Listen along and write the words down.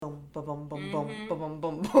boom, boom, boom, boom,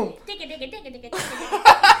 boom, boom.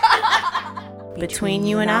 Between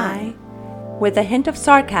you and I. With a hint of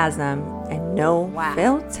sarcasm and no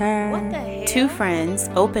filter. What the hell? Two friends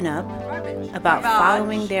open up about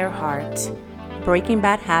following their heart, breaking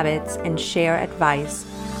bad habits, and share advice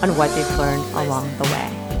on what they've learned along the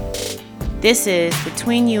way. This is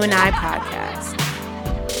Between You and I podcast.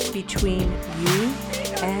 Between you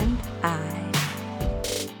and I.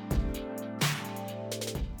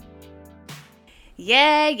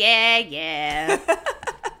 Yeah.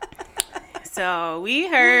 So we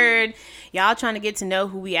heard y'all trying to get to know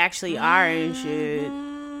who we actually are and shit.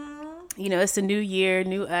 You know, it's a new year,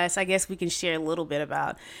 new us. I guess we can share a little bit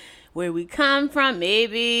about where we come from,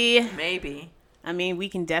 maybe. I mean, we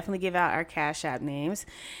can definitely give out our Cash App names.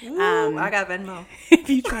 Ooh, I got Venmo. If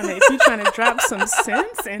you trying to drop some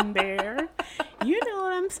cents in there, you know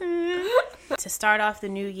what I'm saying. To start off the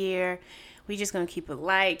new year, we just gonna keep it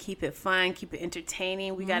light, keep it fun, keep it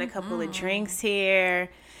entertaining. We got a couple of drinks here.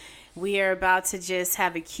 We are about to just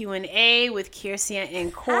have a Q&A with Kirsia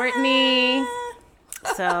and Courtney.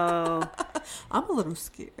 So I'm a little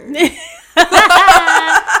scared.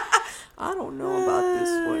 I don't know about this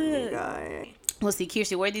one, you guys. We'll see,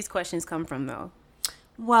 Kirsia, where these questions come from, though?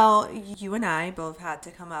 Well, you and I both had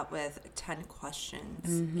to come up with 10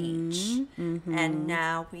 questions each. And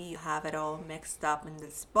now we have it all mixed up in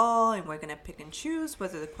this ball, and we're going to pick and choose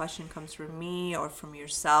whether the question comes from me or from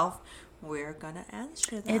yourself. We're going to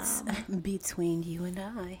answer them. It's between you and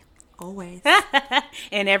I. Always.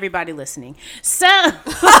 And everybody listening. So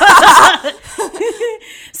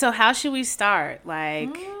how should we start?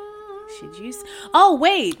 Like, should you... Oh,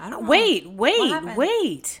 wait.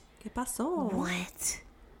 Wait. ¿Qué pasó? What?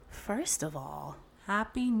 First of all,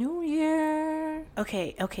 Happy New Year.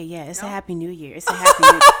 Okay, yeah, it's a Happy New Year. It's a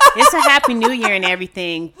Happy New Year and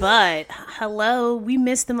everything, but hello, we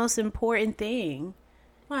missed the most important thing.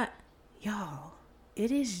 What? Y'all,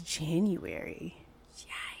 it is January.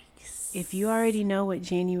 Yikes. If you already know what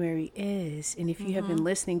January is, and if you have been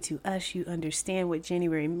listening to us, you understand what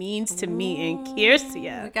January means to me and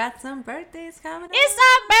Kirsia. We got some birthdays coming up. It's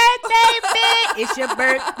our birthday, bitch. It's your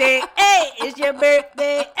birthday. Hey, it's your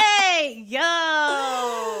birthday. Hey,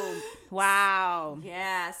 yo. Wow.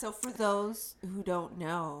 Yeah, so for those who don't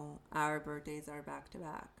know, our birthdays are back to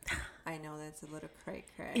back. I know that's a little cray.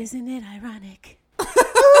 Isn't it ironic?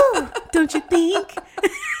 Ooh, don't you think?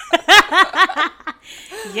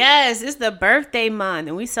 Yes, it's the birthday month,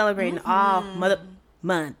 and we celebrating all mother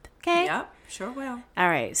month. Okay. Yep, sure will. All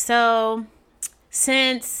right. So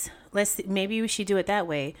maybe we should do it that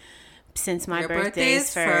way. Since my birthday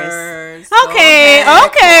is first. Okay.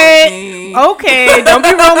 Don't be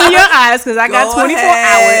rolling your eyes because I got 24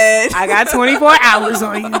 hours. I got 24 hours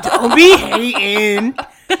on you. Don't be hating.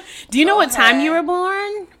 Do you know what time you were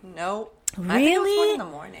born? Nope. Really? I think it was 1 in the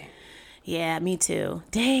morning. Yeah, me too.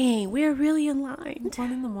 Dang, we're really aligned.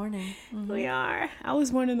 1 in the morning. We are. I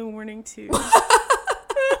was 1 in the morning too.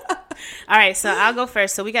 All right, so I'll go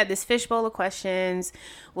first. So we got this fishbowl of questions.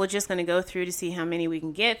 We're just going to go through to see how many we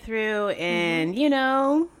can get through. And, you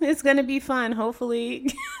know, it's going to be fun, hopefully.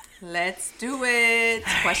 Let's do it.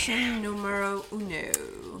 Question numero uno.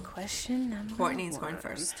 Question number Courtney's one. going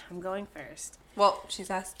first. I'm going first. Well, she's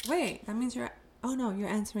asked. Wait, that means you're... Oh, no, you're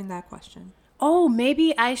answering that question. Oh,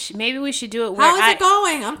 maybe we should do it where How is it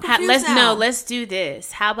going? I'm confused now. Let's do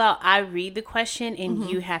this. How about I read the question and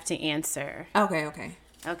you have to answer? Okay.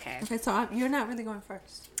 Okay, so you're not really going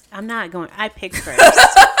first. I'm not going. I picked first.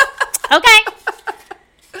 Okay.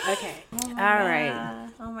 All right.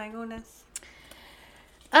 Oh my goodness.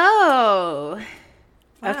 Oh.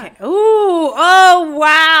 Okay. Ooh. Oh,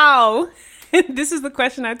 wow. This is the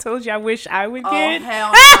question I told you I wish I would get.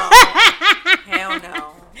 Oh, hell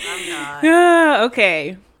no. I'm not.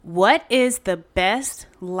 Okay. What is the best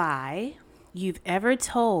lie you've ever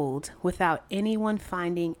told without anyone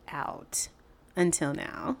finding out? Until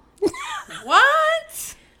now.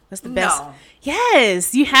 What? What's the best? No.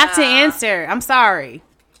 Yes, you have to answer. I'm sorry.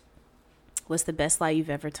 What's the best lie you've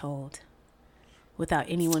ever told without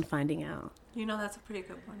anyone finding out? You know, that's a pretty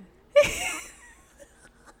good one.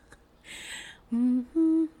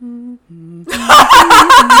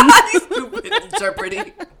 Stupid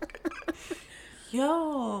Jeopardy.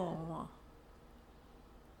 Yo.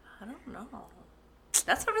 I don't know.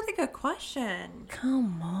 That's a really good question.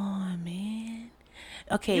 Come on, man.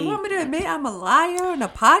 Okay. You want me to admit I'm a liar on a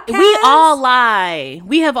podcast? We all lie.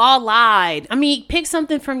 We have all lied. I mean, pick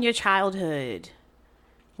something from your childhood.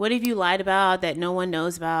 What have you lied about that no one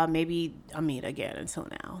knows about? Maybe, again, until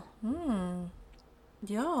now.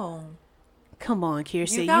 Yo. Come on,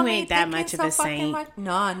 Kirsten, got you me ain't that thinking much of so a fucking saint. much.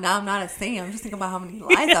 No, I'm not a saint. I'm just thinking about how many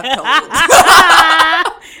lies I've told.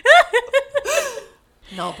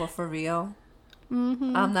 No, but for real,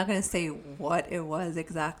 I'm not gonna say what it was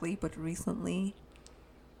exactly, but recently.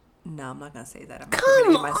 No, I'm not gonna say that. I'm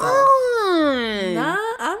Come myself. on. Nah,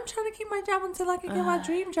 I'm trying to keep my job until I can get my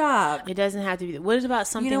dream job. It doesn't have to be. What is about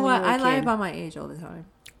something? You know what? when you were I a lie kid? about my age all the time.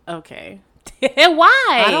 Okay.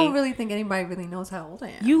 Why? I don't really think anybody really knows how old I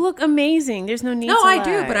am. You look amazing. There's no need to No, I lie.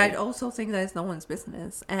 do, but I also think that it's no one's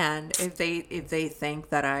business. And if they think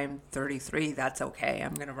that I'm 33, that's okay.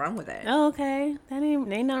 I'm gonna run with it. Oh, okay. That ain't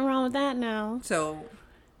nothing wrong with that now. So,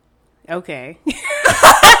 Okay.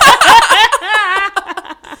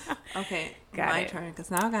 okay, Got my it. turn.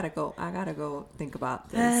 Because now I gotta go think about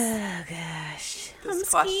this. Oh gosh. This I'm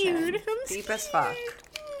question. scared. I'm Deep scared. as fuck.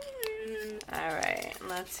 All right,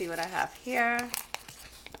 let's see what I have here.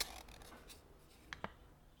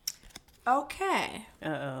 Okay.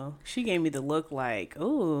 Uh-oh. She gave me the look like,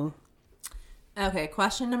 ooh, Okay,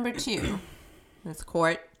 question number 2. Miss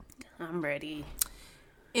Court. I'm ready.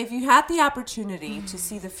 If you had the opportunity to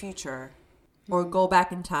see the future or go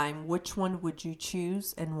back in time, which one would you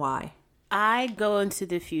choose and why? I go into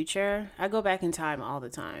the future. I go back in time all the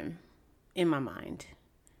time in my mind.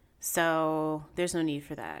 So there's no need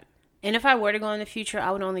for that. And if I were to go in the future,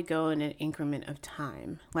 I would only go in an increment of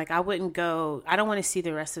time. Like I don't want to see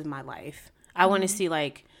the rest of my life. I want to see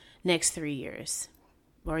like next 3 years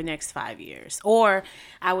or next 5 years. Or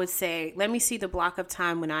I would say, let me see the block of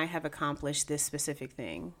time when I have accomplished this specific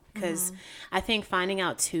thing. Because I think finding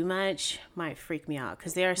out too much might freak me out.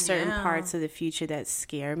 Because there are certain parts of the future that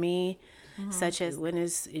scare me. Such as when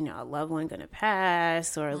is a loved one gonna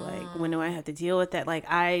pass, or like when do I have to deal with that? Like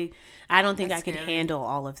I don't think I could handle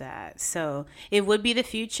all of that. So it would be the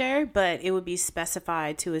future, but it would be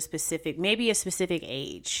specified to a specific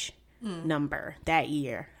age number that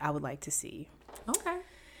year. I would like to see. Okay,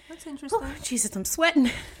 that's interesting. Oh, Jesus, I'm sweating.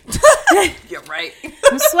 You're right.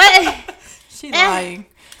 I'm sweating. She's lying.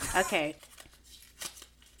 Okay,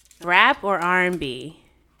 rap or R&B?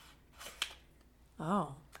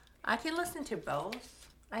 Oh, I can listen to both.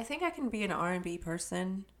 I think I can be an R&B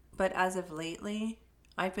person, but as of lately,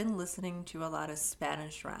 I've been listening to a lot of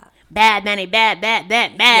Spanish rap. Bad Bunny, bad Bunny,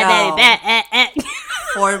 bad.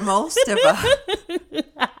 For most of us,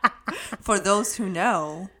 for those who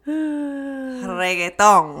know,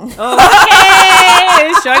 reggaeton.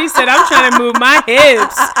 Okay, Shorty said I'm trying to move my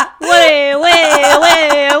hips. Wait.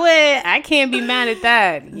 I can't be mad at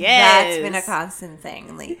that. Yes. That's been a constant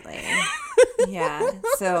thing lately. Yeah,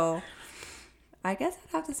 so I guess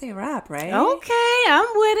I'd have to say rap, right? Okay, I'm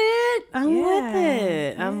with it. I'm Yeah, with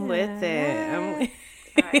it. I'm with it.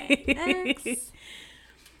 All right, next.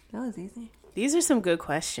 That was easy. These are some good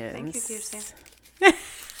questions. Thank you, Kirsten.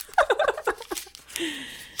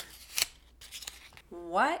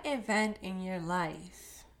 What event in your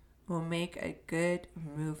life will make a good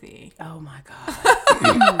movie? Oh my God.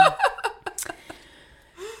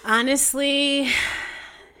 Honestly,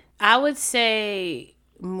 I would say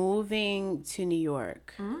moving to New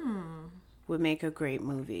York would make a great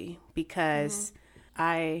movie because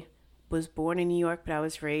I was born in New York, but I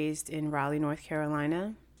was raised in Raleigh, North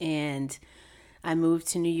Carolina. And I moved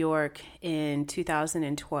to New York in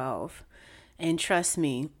 2012. And trust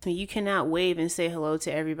me, you cannot wave and say hello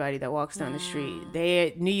to everybody that walks down the street.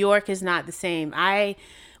 New York is not the same. I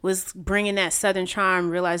was bringing that Southern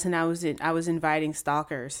charm, realizing I was inviting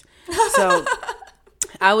stalkers. So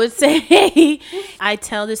I would say, I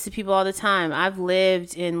tell this to people all the time. I've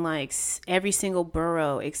lived in like every single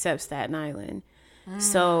borough except Staten Island.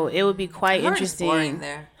 So it would be quite interesting. It's boring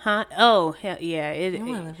there. Huh? Oh, hell, yeah. I want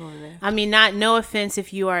to live over there. I mean, no offense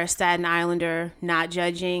if you are a Staten Islander, not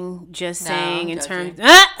judging, just saying in terms. Wait.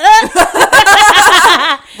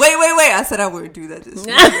 I said I wouldn't do that this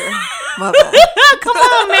year. My bad. Come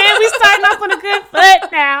on, man. We starting off on a good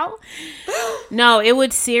foot now. No, it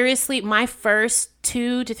would seriously, my first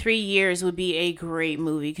 2 to 3 years would be a great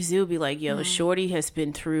movie because it would be like, yo, Shorty has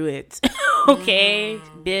been through it. Okay?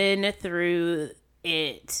 Been through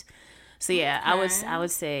it. So yeah, okay. I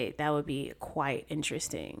would say that would be quite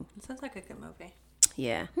interesting. It sounds like a good movie.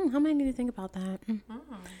 Yeah. I might need to think about that.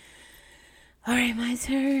 All right, my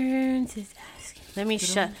turn to ask. Let me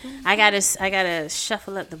I gotta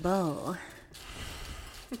shuffle up the bowl.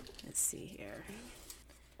 Let's see here.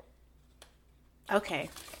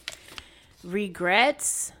 Okay.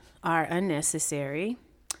 Regrets are unnecessary.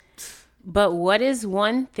 But what is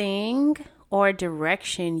one thing or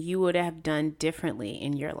direction you would have done differently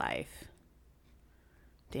in your life?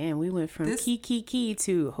 Damn, we went from This- key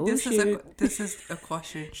to This shit. this is a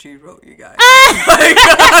question she wrote, you guys. Oh my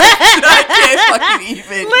God, I can't fucking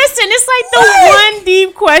even. Listen, it's like the one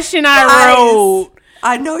deep question I Guys, wrote.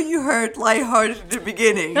 I know you heard lighthearted at the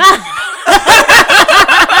beginning.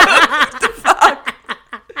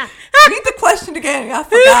 Read the question again. I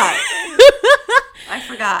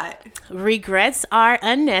forgot. Regrets are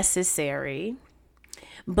unnecessary,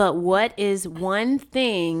 but what is one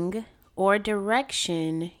thing or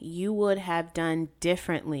direction you would have done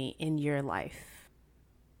differently in your life?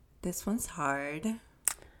 This one's hard.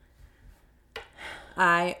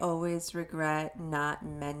 I always regret not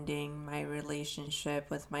mending my relationship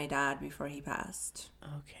with my dad before he passed.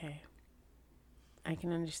 Okay. I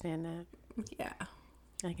can understand that. Yeah.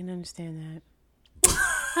 I can understand that.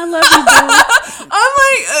 I love you, boo. I'm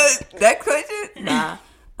like, that question? Nah.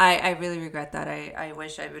 I really regret that. I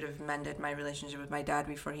wish I would have mended my relationship with my dad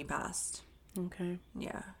before he passed. Okay.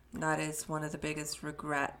 Yeah. That is one of the biggest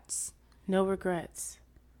regrets. No regrets.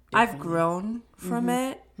 I've grown from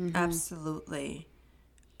it. Absolutely.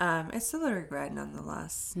 It's still a regret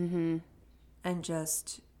nonetheless. Mm-hmm. And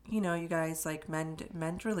just, you guys, like,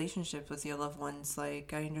 mend relationships with your loved ones.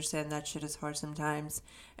 Like, I understand that shit is hard sometimes.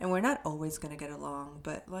 And we're not always going to get along.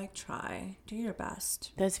 But, like, try. Do your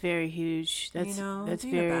best. That's very huge. That's do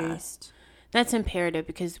very your best. That's imperative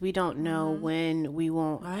because we don't know when we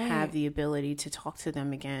won't Right. have the ability to talk to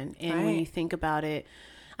them again. And when Right. you think about it,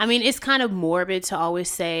 I mean, it's kind of morbid to always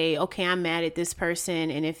say, okay, I'm mad at this person,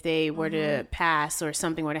 and if they were to pass or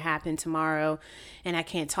something were to happen tomorrow and I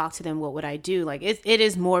can't talk to them, what would I do? Like, it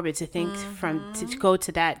is morbid to think to go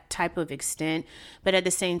to that type of extent. But at the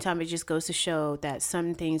same time, it just goes to show that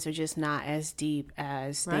some things are just not as deep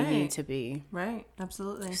as they need Right. to be. Right.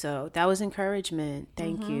 Absolutely. So that was encouragement.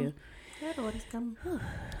 Thank you.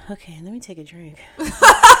 Okay, let me take a drink.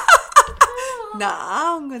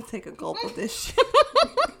 Nah, I'm going to take a gulp of this shit.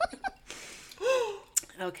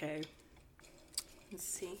 Okay. Let's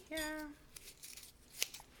see here.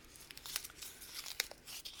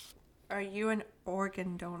 Are you an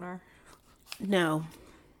organ donor? No,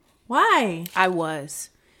 Why? I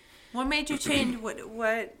was. What made you change?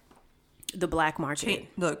 What? The black market.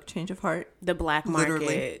 Change of heart. The black market.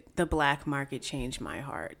 Literally. The black market changed my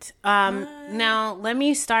heart. Now, let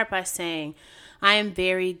me start by saying I am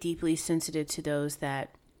very deeply sensitive to those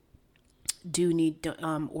that do need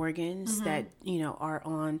organs that, are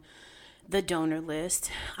on the donor list.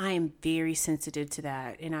 I am very sensitive to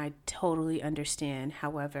that, and I totally understand.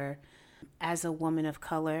 However, as a woman of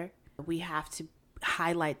color, we have to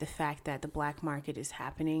highlight the fact that the black market is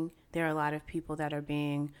happening. There are a lot of people that are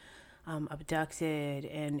being abducted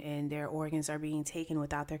and their organs are being taken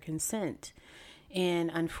without their consent.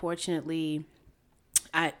 And unfortunately,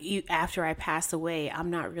 after I pass away,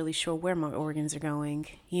 I'm not really sure where my organs are going.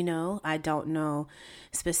 I don't know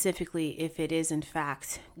specifically if it is in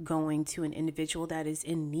fact going to an individual that is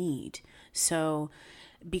in need. So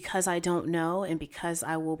because I don't know and because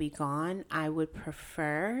I will be gone, I would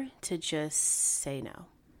prefer to just say no.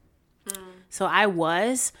 So I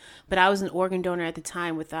was an organ donor at the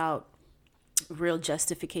time without real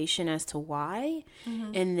justification as to why.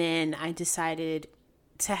 And then I decided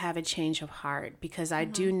to have a change of heart because I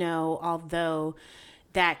do know, although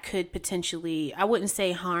that could potentially, I wouldn't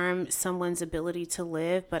say harm someone's ability to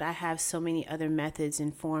live, but I have so many other methods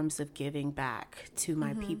and forms of giving back to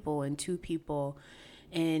my people and to people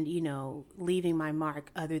and, leaving my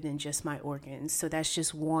mark other than just my organs. So that's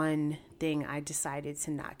just one thing I decided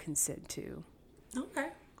to not consent to. Okay,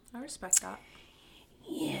 I respect that.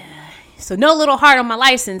 Yeah. So no little heart on my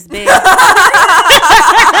license, babe.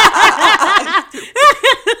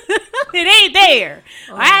 It ain't there.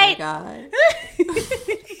 Oh all right. my God.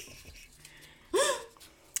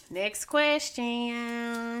 Next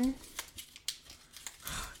question.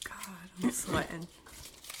 God, I'm sweating.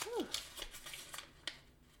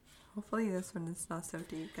 Hopefully this one is not so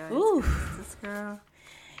deep, guys. Ooh. This girl.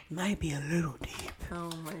 Might be a little deep.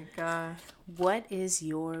 Oh my God. What is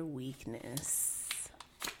your weakness?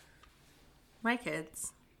 My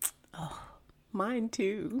kids. Mine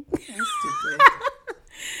too. You're stupid.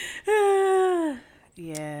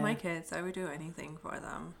 Yeah. My kids, I would do anything for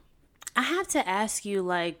them. I have to ask you,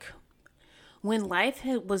 like, when life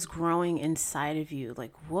was growing inside of you,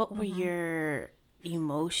 like, what were your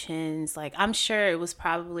emotions? Like, I'm sure it was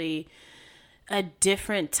probably a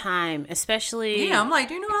different time, especially. Yeah, I'm like,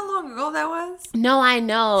 do you know how long ago that was? No, I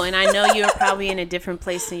know. And I know you're probably in a different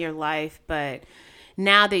place in your life, but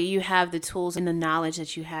now that you have the tools and the knowledge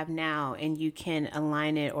that you have now, and you can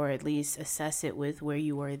align it or at least assess it with where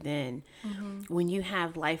you were then, when you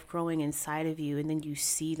have life growing inside of you and then you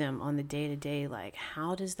see them on the day-to-day, like,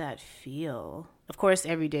 how does that feel? Of course,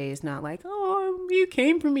 every day is not like, oh, you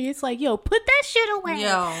came for me. It's like, yo, put that shit away.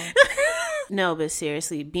 Yo. No, but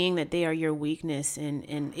seriously, being that they are your weakness,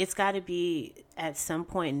 and it's got to be at some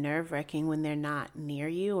point nerve-wracking when they're not near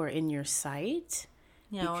you or in your sight.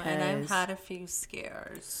 You know, and I've had a few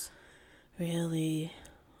scares. Really?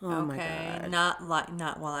 Oh my God.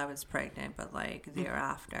 Not while I was pregnant, but like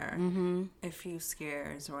thereafter. A few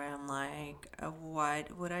scares where I'm like,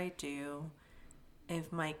 what would I do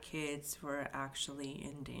if my kids were actually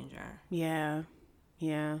in danger? Yeah.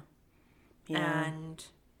 And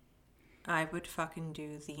I would fucking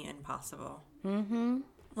do the impossible.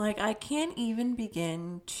 Like, I can't even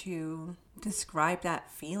begin to describe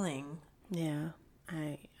that feeling. Yeah.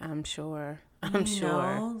 I'm sure.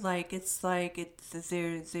 Know? Like, there's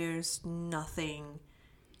nothing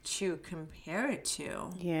to compare it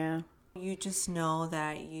to. Yeah. You just know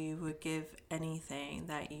that you would give anything,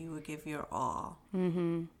 that you would give your all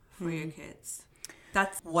for your kids.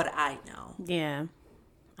 That's what I know. Yeah,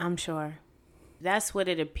 I'm sure. That's what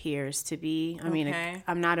it appears to be. I mean,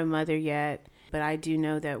 I'm not a mother yet, but I do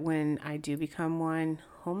know that when I do become one,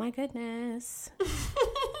 oh my goodness.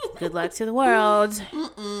 Good luck to the world.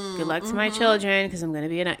 Good luck to my children, because I'm going to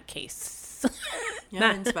be a nutcase.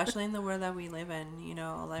 Yeah, and especially in the world that we live in, you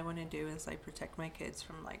know, all I want to do is like protect my kids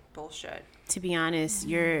from like bullshit. To be honest,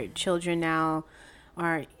 your children now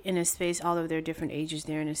are in a space, all of their different ages,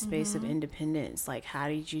 they're in a space of independence. Like, how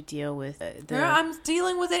did you deal with Girl, I'm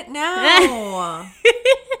dealing with it now.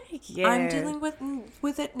 Yeah. I'm dealing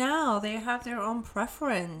with it now. They have their own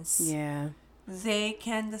preference. Yeah. They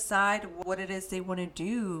can decide what it is they want to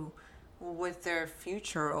do with their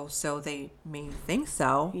future, or so they may think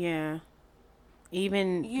so. Yeah.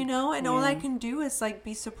 Even, you know, and all I can do is like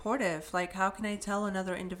be supportive. Like, how can I tell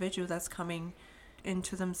another individual that's coming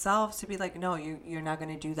into themselves to be like, no, you're not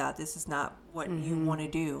going to do that. This is not what you want to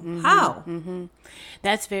do. How?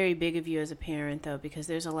 That's very big of you as a parent, though, because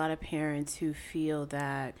there's a lot of parents who feel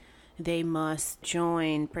that they must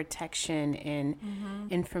join protection and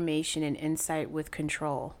information and insight with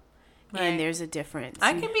control. Right. And there's a difference.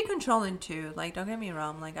 I can be controlling too. Like, don't get me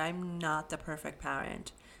wrong. Like, I'm not the perfect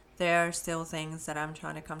parent. There are still things that I'm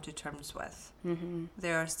trying to come to terms with.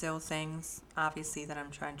 There are still things, obviously, that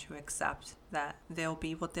I'm trying to accept, that they'll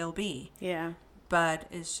be what they'll be. Yeah. But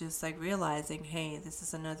it's just like realizing, hey, this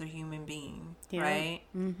is another human being, right?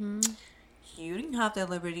 You didn't have the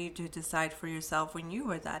liberty to decide for yourself when you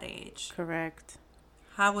were that age. Correct.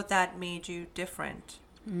 How would that made you different?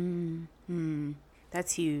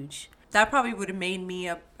 That's huge. That probably would have made me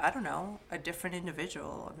a different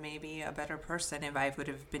individual, maybe a better person, if I would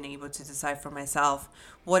have been able to decide for myself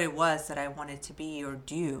what it was that I wanted to be or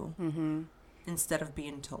do instead of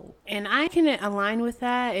being told. And I can align with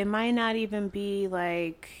that. It might not even be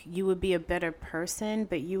like you would be a better person,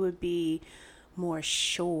 but you would be more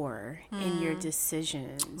sure in your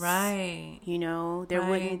decisions. Right. You know, there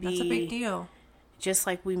wouldn't be... That's a big deal. Just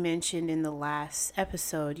like we mentioned in the last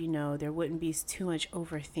episode, you know, there wouldn't be too much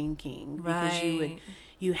overthinking because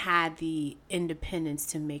you had the independence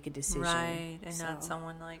to make a decision. Right. And not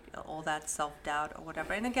someone like all that self-doubt or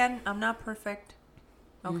whatever. And again, I'm not perfect.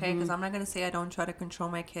 Okay. Because I'm not going to say I don't try to control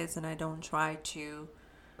my kids and I don't try to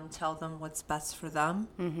tell them what's best for them.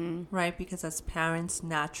 Right. Because as parents,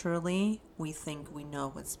 naturally, we think we know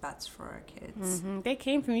what's best for our kids. They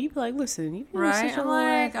came from you, be like, listen, you right? I'm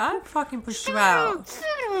like, I fucking pushed you out.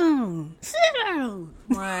 Sit down.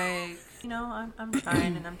 Like, you know, I'm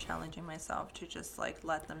trying and I'm challenging myself to just like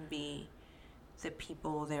let them be the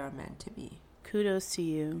people they are meant to be. Kudos to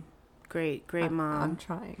you. Great mom. I'm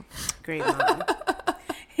trying. Great mom.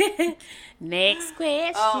 Next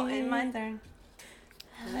question. Oh, and my turn.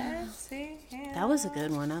 Let's see. That was a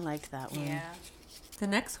good one. I liked that one. Yeah. The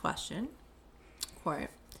next question,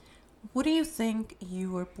 Court. What do you think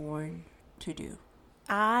you were born to do?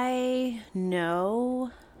 I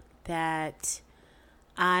know that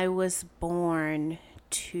I was born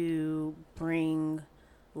to bring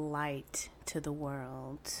light to the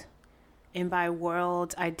world. And by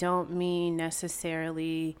world, I don't mean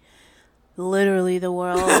necessarily literally the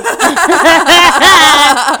world. It's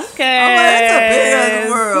a big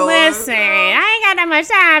world. Listen, I ain't got that much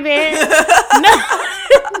time,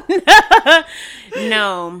 bitch.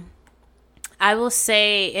 No. I will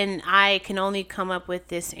say, and I can only come up with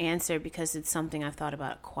this answer because it's something I've thought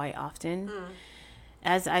about quite often.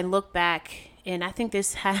 As I look back, and I think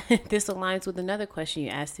this aligns with another question you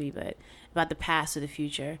asked me, but about the past or the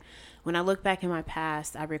future. when I look back in my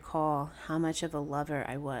past, I recall how much of a lover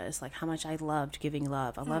I was, like how much I loved giving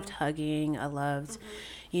love. I loved hugging. I loved,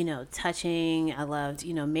 touching. I loved,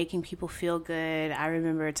 making people feel good. I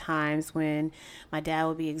remember times when my dad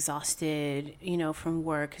would be exhausted, from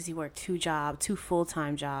work because he worked two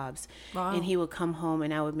full-time jobs. Wow. And he would come home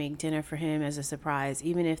and I would make dinner for him as a surprise,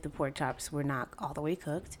 even if the pork chops were not all the way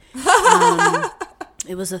cooked.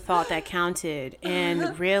 It was a thought that counted.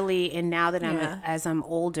 And really, and now that as I'm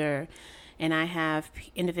older and I have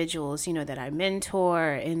individuals, that I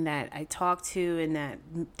mentor and that I talk to and that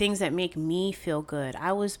things that make me feel good,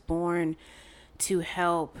 I was born to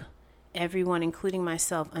help everyone, including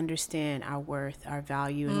myself, understand our worth, our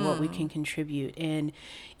value, and what we can contribute. And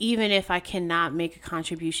even if I cannot make a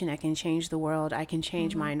contribution that can change the world, I can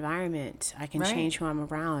change my environment. I can change who I'm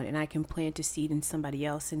around, and I can plant a seed in somebody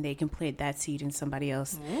else, and they can plant that seed in somebody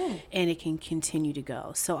else, and it can continue to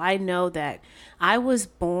go. So I know that I was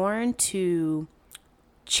born to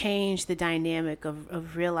change the dynamic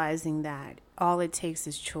of realizing that all it takes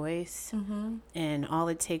is choice, and all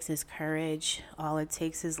it takes is courage. All it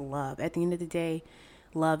takes is love. At the end of the day,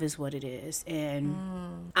 love is what it is.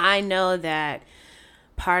 And I know that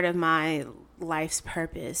part of my life's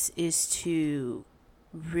purpose is to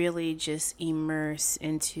really just immerse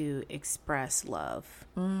and to express love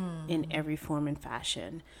in every form and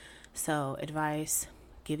fashion. So advice,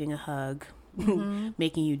 giving a hug,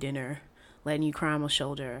 making you dinner, letting you cry on my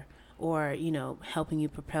shoulder, or, helping you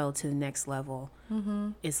propel to the next level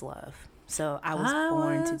is love. So I was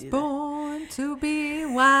born to do that. Born to be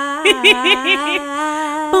wild.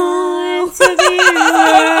 Born to be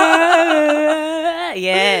wild.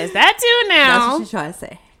 Yes, that too now. That's what she's trying to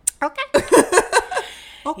say. Okay.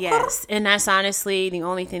 Yes, and that's honestly the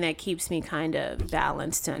only thing that keeps me kind of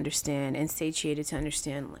balanced to understand and satiated to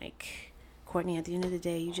understand, like, Courtney, at the end of the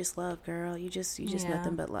day, you just love, girl. You just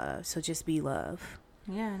nothing but love. So just be love.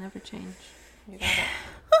 Yeah, never change. You got it.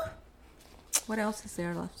 What else is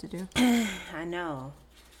there left to do? I know.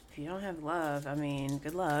 If you don't have love,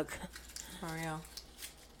 good luck. For real.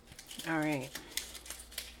 All right.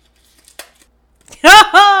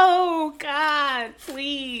 Oh, God,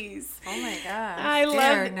 please. Oh, my God. I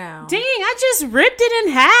love it now. Dang, I just ripped it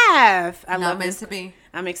in half. I love meant this. To be.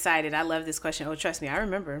 I'm excited. I love this question. Oh, trust me, I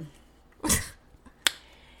remember.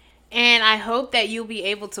 And I hope that you'll be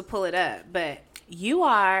able to pull it up. But you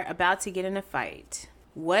are about to get in a fight.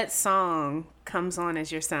 What song comes on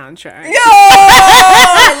as your soundtrack? Yo!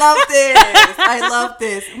 I love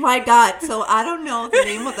this. My God. So I don't know the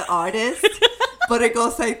name of the artist, but it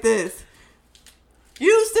goes like this.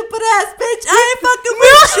 You stupid ass bitch, I ain't fucking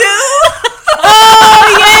with you.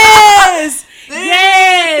 Oh, yes.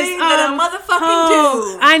 Yes. That a motherfucking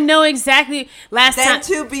do. I know exactly. Last time.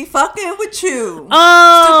 To be fucking with you.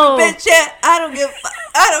 Oh. Stupid bitch, yeah, I don't give a fuck.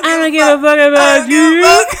 I don't give a fuck about you.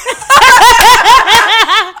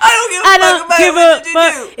 I don't give a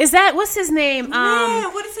fuck. Is that, what's his name?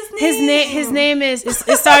 What is his name? His name is,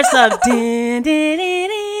 it starts off. Ding, ding, ding,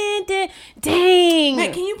 ding, ding. Dang.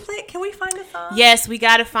 Man, can you play? Can we find a song? Yes, we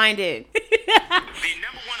gotta find it. The number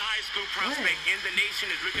one high school prospect in the nation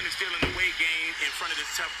is looking to steal in the weight game in front of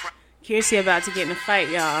this tough crowd. Kiersey about to get in a fight,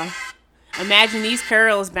 y'all. Imagine these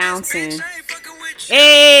curls bouncing.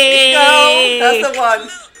 Hey, that's the one.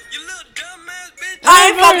 I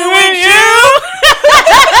ain't fucking with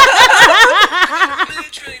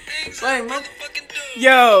you.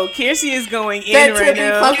 Yo, Kiersey is going in right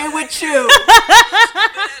now. Fucking with you.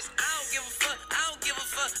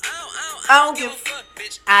 I don't give a fuck,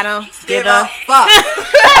 bitch. I don't give a fuck.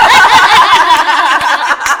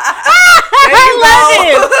 I love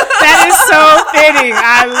it. That is so fitting.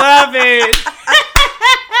 I love it.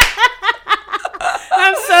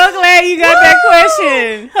 I'm so glad you got that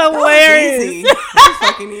question. Hilarious. That was easy. That was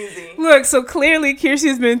fucking easy. Look, so clearly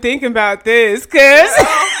Kiersey's been thinking about this, cause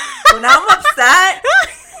when I'm upset,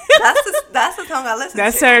 that's the song I listen to.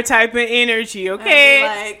 That's her type of energy,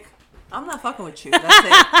 okay? Like, I'm not fucking with you. That's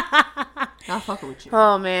it. Not fucking with you.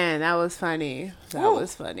 Oh man, that was funny. That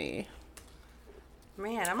was funny.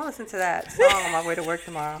 Man, I'm gonna listen to that song on my way to work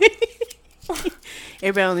tomorrow.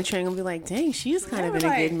 Everybody on the train gonna be like, dang, she's kind of in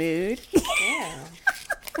a good mood. Yeah.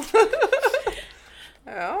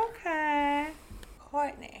 Okay.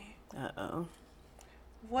 Courtney. Uh-oh.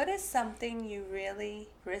 What is something you really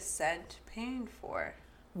resent paying for?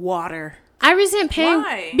 Water. I resent paying.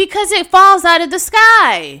 Why? Because it falls out of the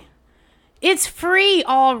sky. It's free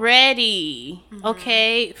already. Mm-hmm.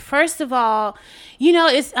 Okay. First of all,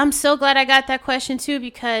 I'm so glad I got that question too,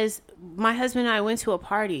 because my husband and I went to a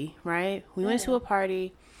party, right? We went to a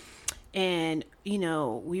party And, you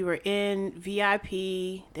know, we were in VIP.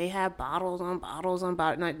 They had bottles on bottles on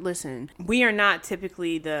bottles. Now, listen, we are not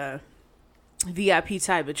typically the VIP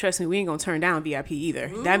type, but trust me, we ain't gonna turn down VIP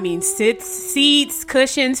either. Ooh. That means seats,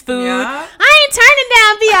 cushions, food. Yeah. I ain't turning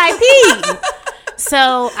down VIP.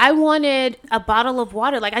 So I wanted a bottle of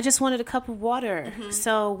water. Like, I just wanted a cup of water. Mm-hmm.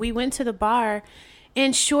 So we went to the bar.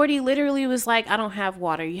 And Shorty literally was like, I don't have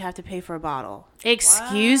water. You have to pay for a bottle.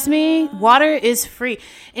 Excuse me? Water is free.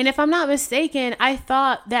 And if I'm not mistaken, I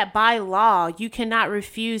thought that by law, you cannot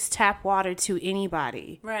refuse tap water to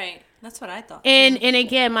anybody. Right. That's what I thought. And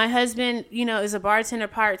again, my husband, you know, is a bartender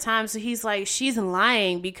part-time. So he's like, she's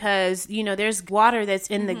lying because, you know, there's water that's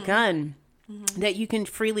in the gun that you can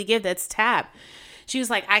freely give that's tap. She was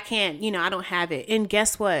like, I can't, you know, I don't have it. And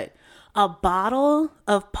guess what? A bottle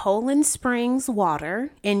of Poland Springs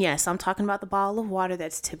water, and yes, I'm talking about the bottle of water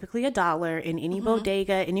that's typically $1 in any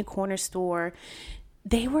bodega, any corner store.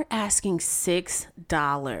 They were asking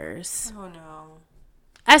 $6. Oh no.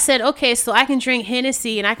 I said, okay, so I can drink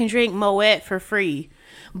Hennessy and I can drink Moet for free,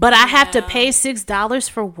 but I have to pay $6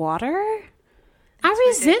 for water? I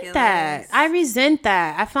resent that.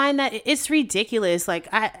 I find that it's ridiculous. Like,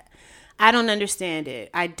 I don't understand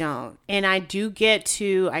it. I don't. And I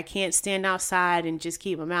can't stand outside and just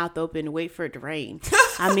keep my mouth open and wait for it to rain.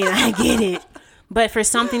 I mean, I get it. But for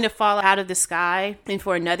something to fall out of the sky and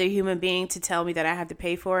for another human being to tell me that I have to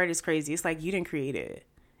pay for it is crazy. It's like, you didn't create it.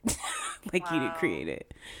 You didn't create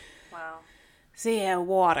it. Wow. So yeah,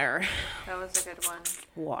 water. That was a good one.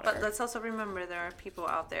 Water. But let's also remember there are people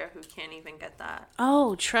out there who can't even get that.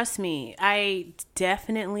 Oh, trust me. I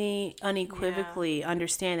definitely unequivocally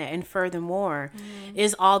understand that. And furthermore,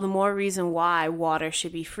 is all the more reason why water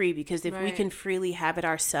should be free. Because if we can freely have it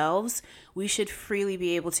ourselves, we should freely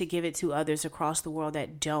be able to give it to others across the world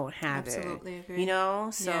that don't have it. Absolutely agree. You know?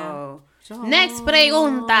 So, next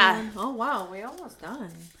pregunta. Oh, wow. We're almost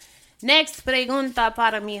done. Next pregunta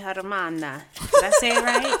para mi hermana. Did I say it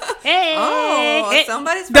right? Hey,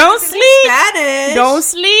 somebody's don't sleep. Spanish. Don't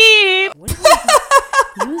sleep.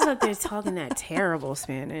 You was up there talking that terrible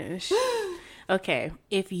Spanish. Okay,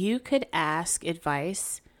 if you could ask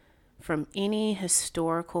advice from any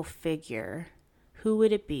historical figure, who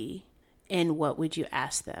would it be, and what would you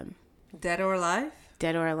ask them? Dead or alive?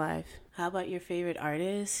 Dead or alive. How about your favorite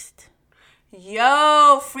artist?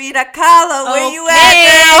 Yo, Frida Kahlo, where you at,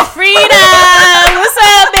 girl? Frida, what's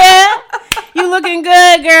up, man? You looking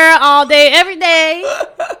good, girl, all day, every day.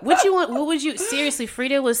 What you want? What would you? Seriously,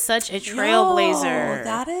 Frida was such a trailblazer. Yo,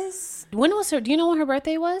 that is. When was her? Do you know when her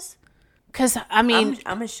birthday was? Because I mean,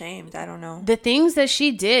 I'm ashamed. I don't know the things that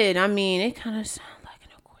she did. I mean, it kind of sounds like an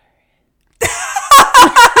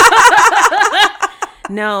Aquarius.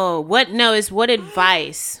 No, what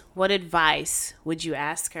advice? What advice would you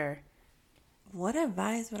ask her? What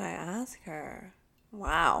advice would I ask her?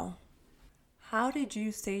 Wow. How did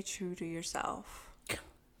you stay true to yourself?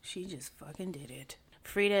 She just fucking did it.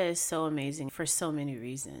 Frida is so amazing for so many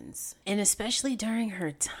reasons. And especially during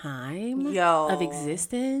her time of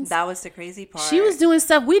existence. That was the crazy part. She was doing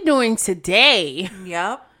stuff we're doing today.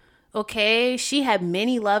 Yep. Okay? She had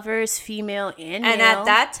many lovers, female and male. And at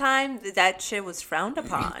that time, that shit was frowned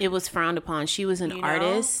upon. It was frowned upon. She was an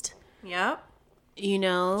artist. Yep. You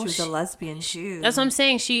know, she was a lesbian too. That's what I'm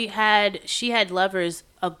saying. She had lovers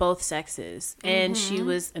of both sexes, and she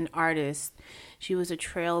was an artist. She was a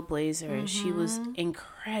trailblazer. She was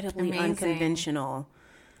incredibly unconventional.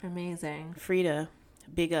 Amazing. Frida,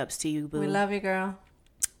 big ups to you, boo. We love you, girl.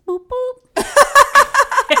 Boop boop.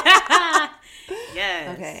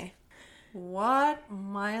 Yes. Okay. What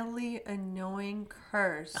mildly annoying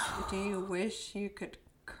curse do you wish you could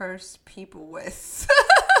curse people with?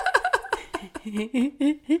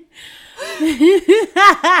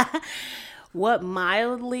 What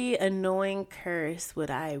mildly annoying curse would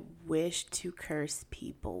I wish to curse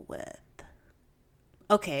people with?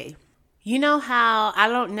 Okay. You know how, I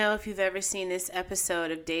don't know if you've ever seen this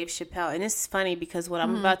episode of Dave Chappelle, and it's funny because what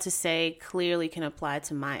I'm about to say clearly can apply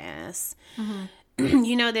to my ass.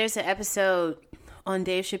 You know, there's an episode on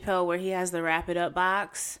Dave Chappelle where he has the Wrap It Up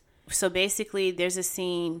box. So basically, there's a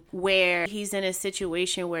scene where he's in a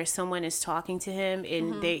situation where someone is talking to him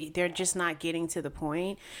and they're just not getting to the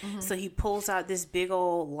point. So he pulls out this big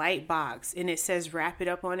old light box and it says "Wrap It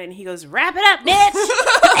Up" on it. And he goes, "Wrap it up,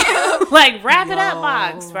 bitch!" Like, wrap it up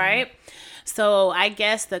box, right? So I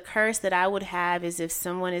guess the curse that I would have is if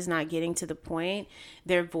someone is not getting to the point,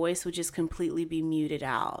 their voice would just completely be muted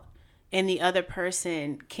out. And the other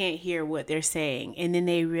person can't hear what they're saying. And then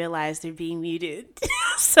they realize they're being muted.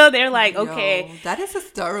 So they're like, okay. That is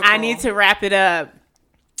hysterical. I need to wrap it up.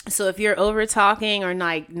 So if you're over talking or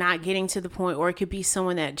like not getting to the point, or it could be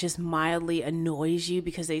someone that just mildly annoys you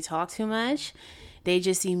because they talk too much, they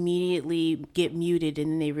just immediately get muted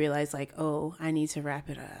and then they realize like, oh, I need to wrap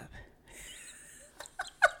it up.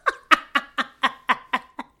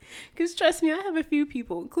 Because trust me, I have a few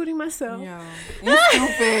people, including myself. Yeah. You're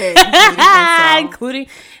stupid. Including myself. Including,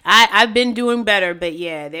 I've been doing better, but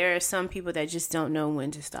yeah, there are some people that just don't know when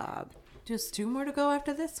to stop. Just 2 more to go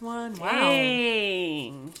after this one. Wow.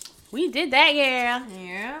 Dang. We did that, yeah.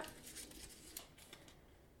 Yeah.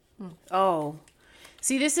 Oh.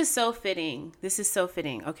 See, this is so fitting.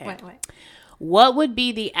 Okay. Wait. What would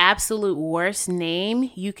be the absolute worst name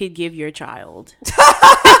you could give your child?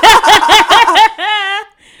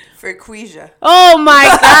 Frequesia. Oh my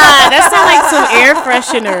God. That sounds like some air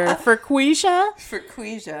freshener. Frequesia?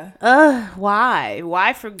 Frequesia. Why?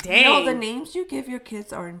 Why for dang? You know, the names you give your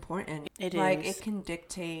kids are important. It like, is. it can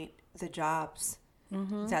dictate the jobs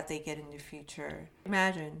that they get in the future.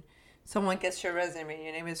 Imagine someone gets your resume.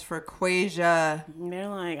 Your name is Frequesia. They're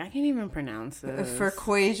like, I can't even pronounce this.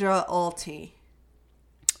 Frequesia Alti.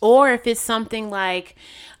 Or if it's something like,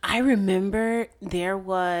 I remember there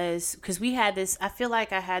was, because we had this, I feel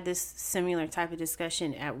like I had this similar type of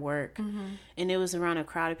discussion at work. And it was around a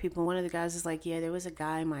crowd of people. One of the guys was like, yeah, there was a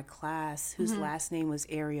guy in my class whose last name was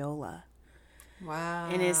Areola. Wow.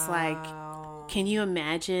 And it's like, can you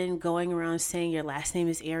imagine going around saying your last name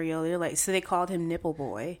is Areola? They're like, so they called him Nipple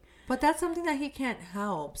Boy. But that's something that he can't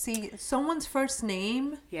help. See, someone's first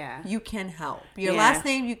name, you can help. Your last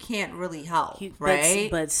name, you can't really help, right?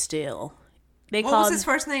 But still. What was his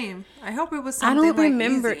first name? I hope it was something I don't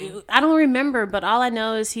remember. Easy. I don't remember, but all I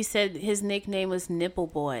know is he said his nickname was Nipple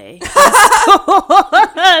Boy.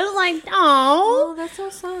 I was like, oh, that's so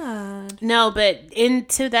sad. No, but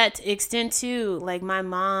to that extent too, like my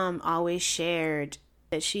mom always shared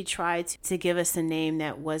that she tried to give us a name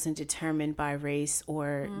that wasn't determined by race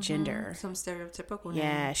or gender. Some stereotypical name.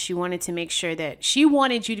 Yeah, she wanted to make sure that she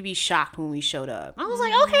wanted you to be shocked when we showed up. I was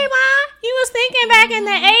like, okay, Ma, you was thinking back in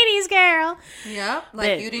the 80s, girl. Yep,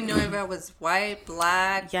 like you didn't know if it was white,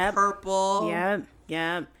 black, purple.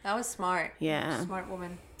 Yep. That was smart. Yeah. Smart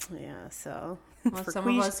woman. Yeah, so... Well, some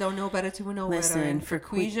of us don't know better to know better. And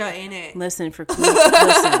Frequesia ain't it. Listen,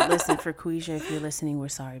 Frequesia, if you're listening, we're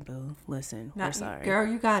sorry, boo. Listen, we're sorry. Girl,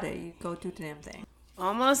 you got it. You go do the damn thing.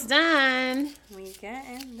 Almost done. We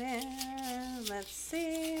getting there. Let's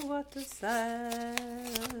see what this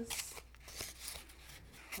says.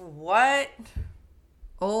 What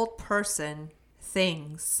old person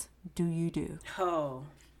things do you do? Oh,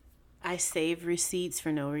 I save receipts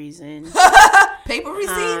for no reason. Paper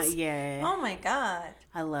receipts? Yeah. Oh my God.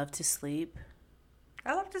 I love to sleep.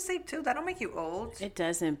 I love to sleep too. That don't make you old. It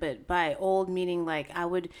doesn't, but by old meaning like I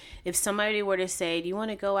would, if somebody were to say, do you want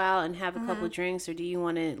to go out and have a couple of drinks or do you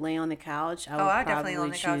want to lay on the couch? I would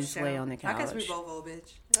probably choose lay on the couch. I guess we both old,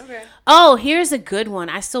 bitch. Okay. Oh, here's a good one.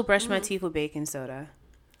 I still brush my teeth with baking soda.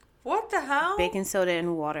 What the hell? Baking soda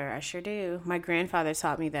and water. I sure do. My grandfather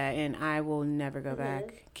taught me that, and I will never go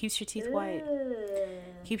back. Keeps your teeth white.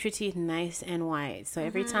 Keeps your teeth nice and white. So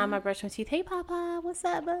every time I brush my teeth, hey, Papa, what's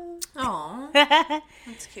up, boo? Aw.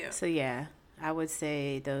 That's cute. So, yeah, I would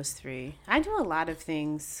say those 3. I do a lot of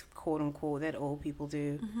things, quote unquote, that old people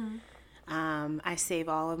do. I save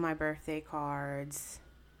all of my birthday cards.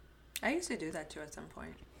 I used to do that too at some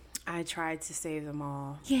point. I tried to save them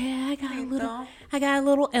all. Yeah, I got a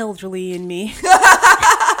little elderly in me.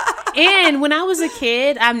 And when I was a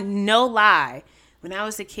kid, I'm no lie. When I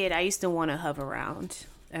was a kid, I used to want to hover around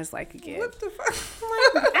as like a kid. What the fuck?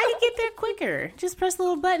 Like, I could get there quicker. Just press a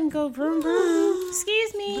little button, go vroom vroom.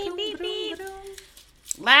 Excuse me, beep beep.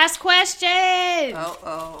 Last question.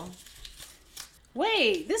 Oh.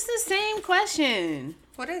 Wait, this is the same question.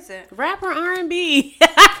 What is it? Rap or R&B?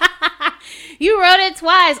 You wrote it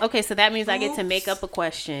twice. Okay, so that means I get to make up a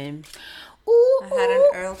question. Ooh, I had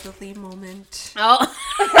an elderly moment. Oh.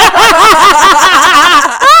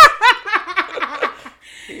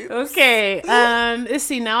 Okay. Let's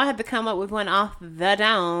see. Now I have to come up with one off the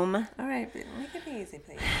dome. All right, make it easy,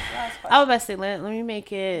 please. I was about to say, let me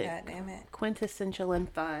make it, God damn it, quintessential and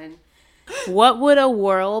fun. What would a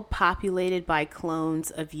world populated by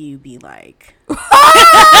clones of you be like?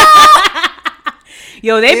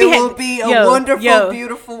 Yo, it will be a wonderful,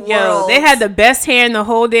 beautiful world. Yo, they had the best hair in the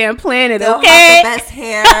whole damn planet. They'll okay, have the best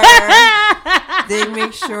hair. They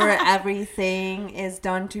make sure everything is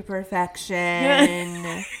done to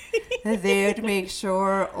perfection. They'd make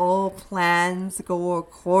sure all plans go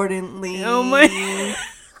accordingly. Oh my.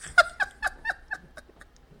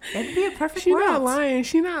 It'd be a perfect She's world. Not lying.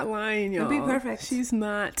 She's not lying, y'all. It'd be perfect. She's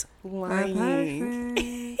not lying.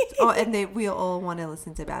 Perfect. Oh, and we all want to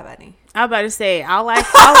listen to Bad Bunny. I'm about to say, all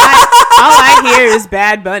I hear is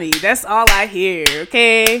Bad Bunny. That's all I hear,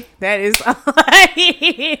 okay? That is all I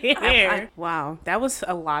hear. Wow, that was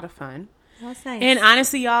a lot of fun. That's nice. And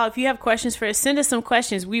honestly, y'all, if you have questions for us, send us some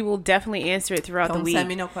questions. We will definitely answer it throughout the week. Don't send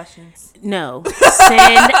me no questions. No.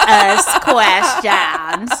 Send us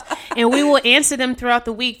questions. And we will answer them throughout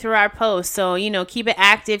the week through our posts. So, keep it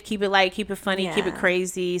active, keep it light, keep it funny, keep it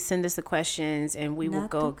crazy. Send us the questions and we will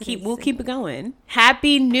we'll keep it going.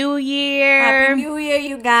 Happy New Year. Happy New Year,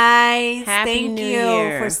 you guys. Thank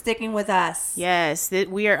you for sticking with us. Yes,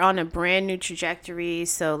 we are on a brand new trajectory.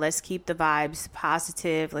 So let's keep the vibes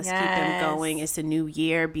positive. Let's keep them going. It's a new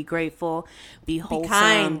year. Be grateful, be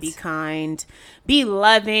wholesome, be kind, be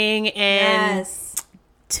loving, and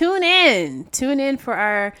tune in for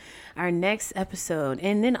our next episode.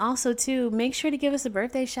 And then also too, make sure to give us a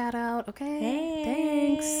birthday shout out. Okay.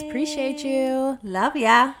 Thanks. Appreciate you. Love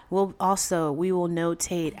ya. We will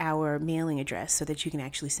notate our mailing address so that you can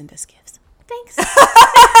actually send us gifts. Thanks.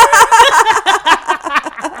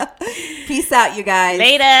 Peace out, you guys.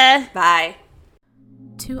 Later. Bye.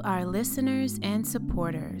 To our listeners and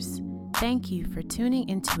supporters, thank you for tuning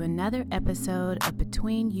into another episode of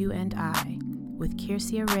Between You and I with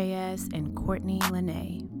Kiercia Reyes and Courtney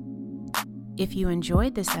Lene. If you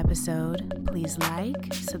enjoyed this episode, please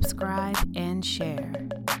like, subscribe, and share.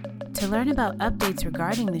 To learn about updates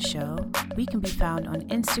regarding the show, we can be found on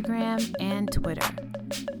Instagram and Twitter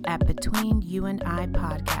at Between You and I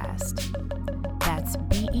Podcast. That's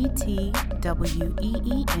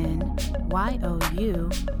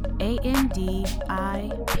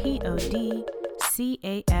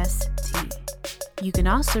BetweenYouandIPodcast. You can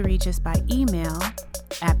also reach us by email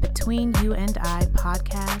at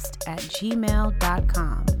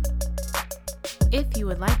betweenyouandipodcast@gmail.com. If you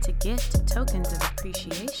would like to gift tokens of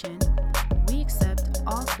appreciation, we accept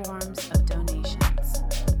all forms of donations.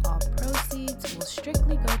 All proceeds will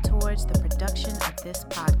strictly go towards the production of this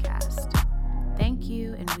podcast. Thank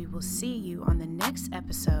you, and we will see you on the next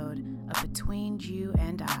episode of Between You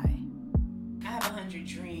and I. I have 100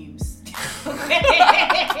 dreams.